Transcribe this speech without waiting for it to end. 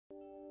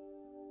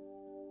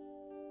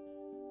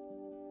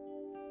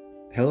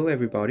Hello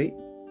everybody,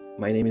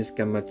 my name is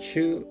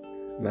Gammachu,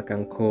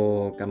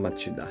 Makanko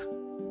Gammachuda,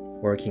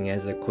 working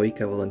as a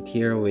KOICA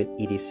volunteer with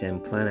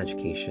EDCN Plan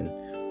Education.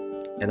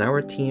 And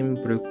our team,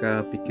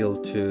 Bruqaa,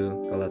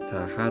 Biqiltu,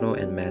 Galata, Haro,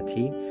 and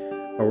Meti,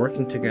 are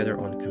working together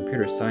on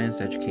computer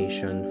science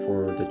education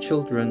for the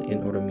children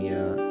in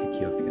Oromia,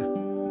 Ethiopia.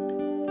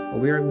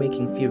 We are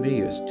making few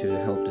videos to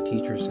help the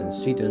teachers and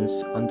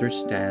students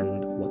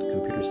understand what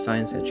computer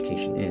science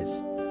education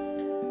is.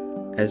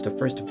 As the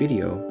first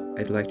video,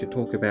 I'd like to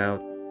talk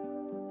about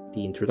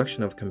the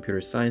introduction of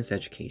computer science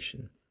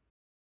education.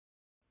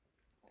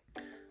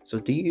 So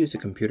do you use a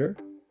computer?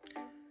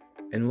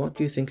 And what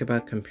do you think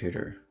about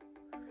computer?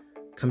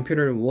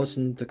 Computer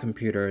wasn't the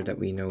computer that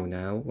we know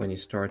now when it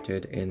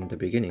started in the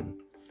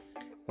beginning.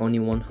 Only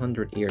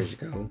 100 years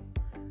ago,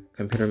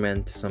 computer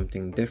meant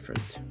something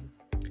different.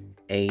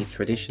 A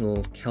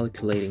traditional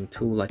calculating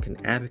tool like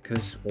an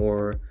abacus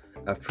or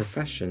a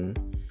profession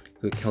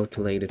who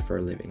calculated for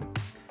a living.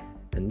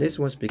 And this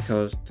was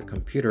because the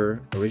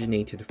computer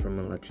originated from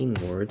a Latin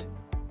word,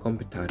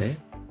 computare,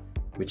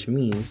 which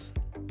means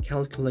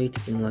calculate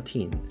in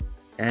Latin.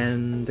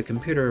 And the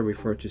computer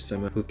referred to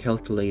someone who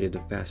calculated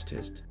the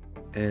fastest.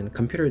 And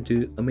computers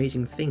do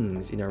amazing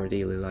things in our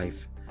daily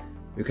life.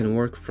 You can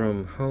work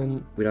from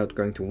home without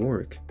going to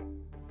work.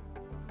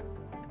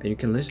 And you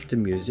can listen to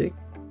music,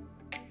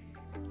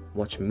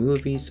 watch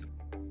movies,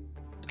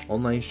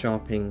 online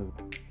shopping,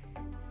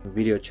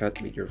 video chat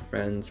with your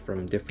friends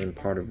from different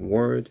parts of the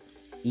world,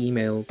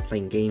 email,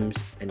 playing games,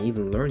 and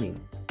even learning.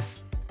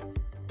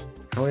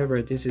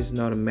 However, this is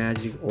not a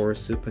magic or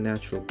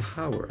supernatural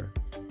power.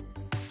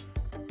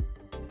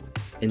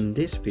 In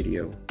this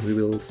video, we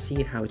will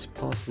see how it's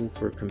possible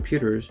for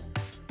computers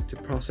to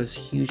process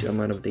huge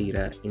amount of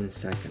data in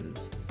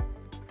seconds.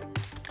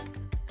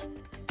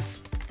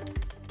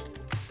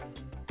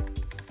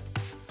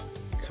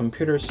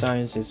 Computer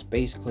science is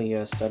basically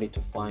a study to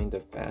find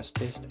the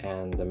fastest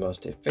and the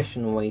most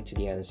efficient way to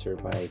the answer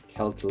by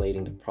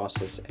calculating the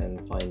process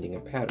and finding a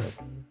pattern.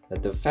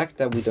 The fact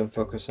that we don't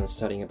focus on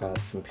studying about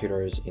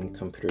computers in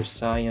computer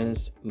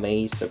science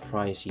may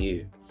surprise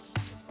you.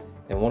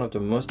 And one of the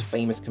most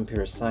famous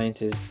computer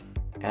scientists,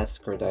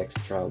 Edgar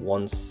Dijkstra,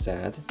 once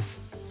said,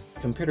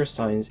 "Computer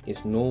science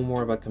is no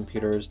more about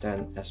computers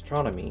than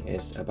astronomy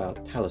is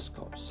about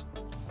telescopes."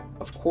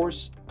 Of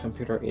course,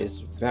 computer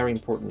is a very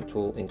important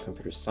tool in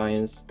computer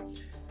science,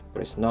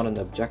 but it's not an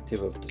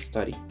objective of the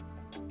study.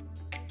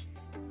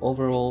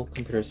 Overall,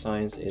 computer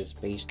science is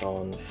based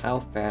on how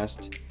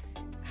fast,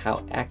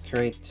 how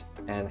accurate,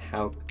 and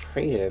how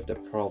creative the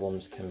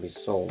problems can be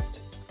solved.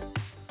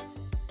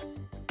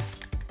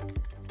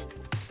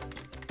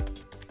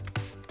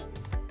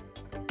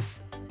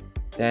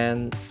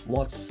 Then,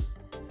 what's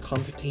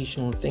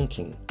computational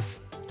thinking?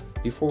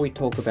 Before we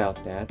talk about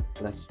that,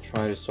 let's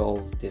try to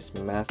solve this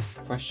math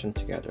question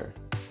together.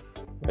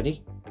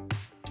 Ready?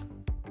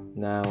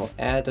 Now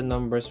add the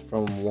numbers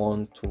from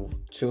 1 to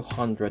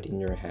 200 in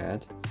your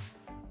head,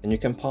 and you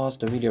can pause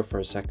the video for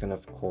a second,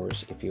 of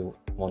course, if you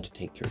want to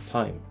take your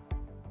time.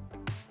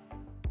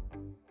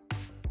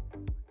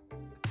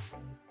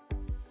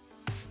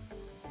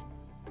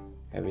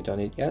 Have you done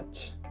it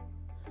yet?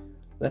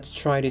 Let's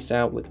try this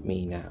out with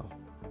me now.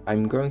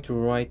 I'm going to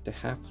write the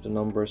half of the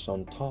numbers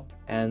on top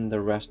and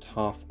the rest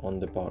half on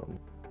the bottom.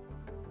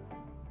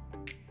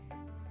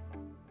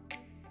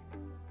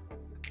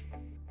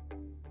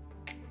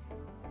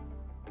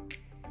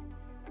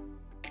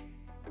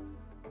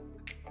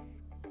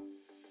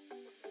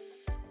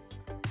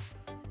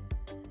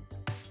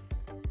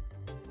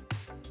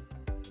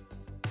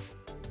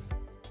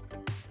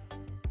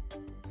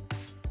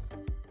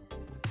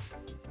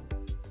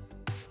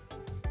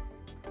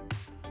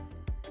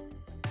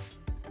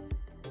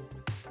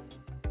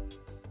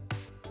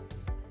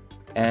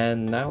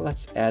 And now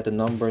let's add the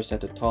numbers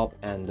at the top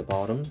and the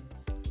bottom,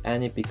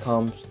 and it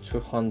becomes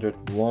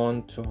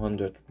 201,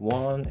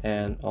 201,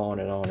 and on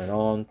and on and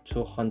on,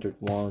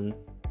 201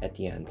 at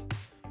the end.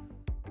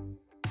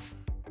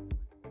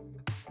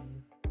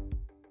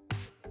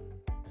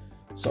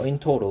 So in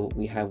total,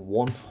 we have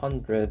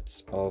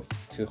 100s of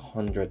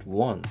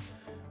 201,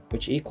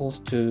 which equals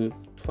to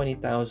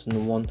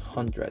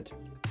 20,100.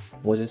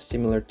 Was it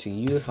similar to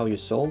you how you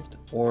solved,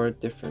 or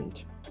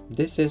different?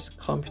 This is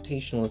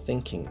computational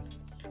thinking.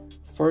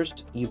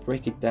 First, you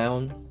break it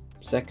down.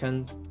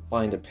 Second,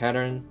 find a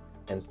pattern.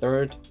 And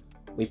third,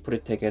 we put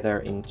it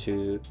together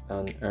into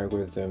an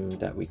algorithm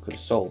that we could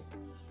solve.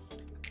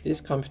 This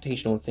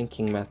computational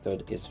thinking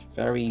method is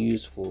very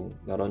useful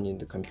not only in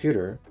the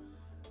computer,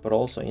 but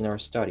also in our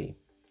study,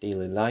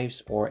 daily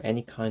lives, or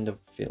any kind of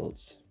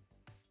fields.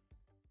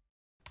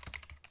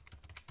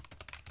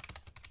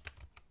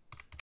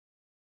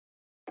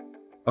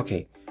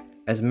 Okay,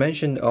 as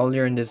mentioned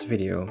earlier in this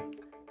video,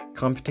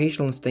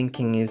 computational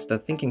thinking is the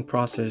thinking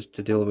process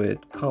to deal with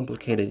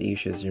complicated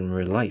issues in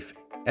real life.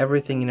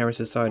 Everything in our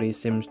society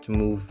seems to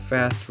move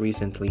fast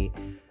recently,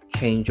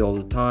 change all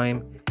the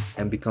time,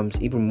 and becomes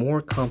even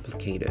more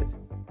complicated.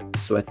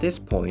 So at this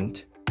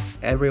point,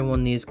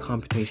 everyone needs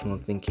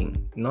computational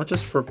thinking, not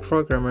just for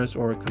programmers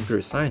or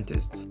computer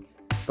scientists.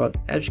 But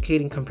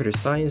educating computer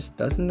science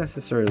doesn't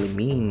necessarily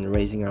mean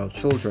raising our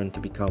children to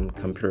become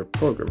computer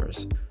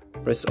programmers,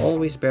 but it's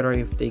always better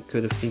if they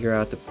could figure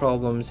out the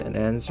problems and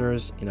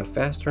answers in a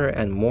faster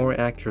and more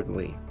accurate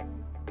way.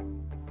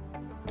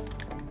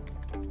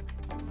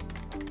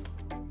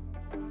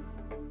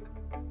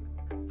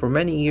 For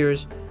many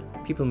years,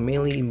 people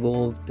mainly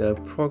involved the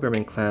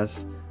programming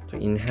class to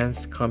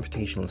enhance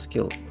computational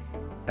skill.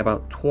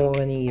 About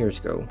 20 years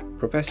ago,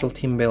 Professor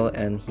Tim Bell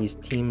and his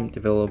team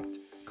developed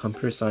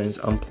Computer Science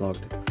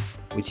Unplugged,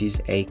 which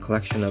is a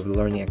collection of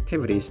learning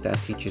activities that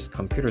teaches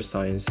computer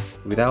science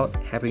without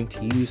having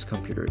to use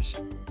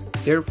computers.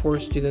 Therefore,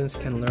 students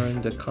can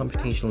learn the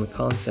computational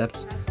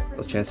concepts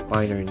such as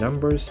binary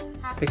numbers,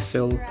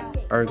 pixel,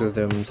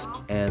 algorithms,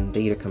 and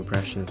data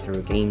compression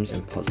through games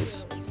and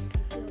puzzles.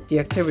 The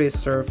activities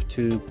serve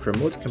to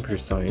promote computer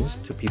science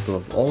to people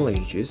of all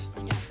ages,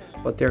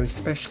 but they're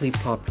especially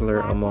popular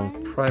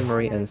among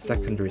primary and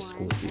secondary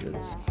school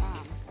students.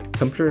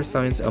 Computer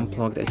Science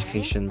Unplugged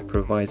Education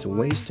provides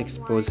ways to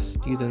expose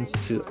students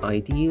to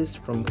ideas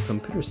from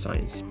computer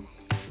science.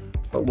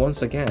 But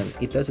once again,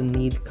 it doesn't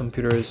need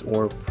computers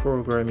or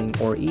programming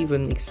or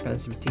even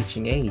expensive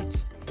teaching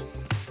aids.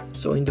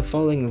 So in the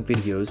following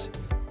videos,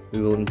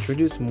 we will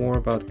introduce more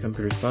about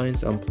Computer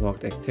Science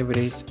Unplugged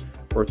activities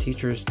for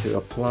teachers to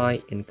apply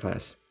in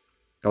class.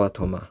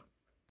 Galatoma.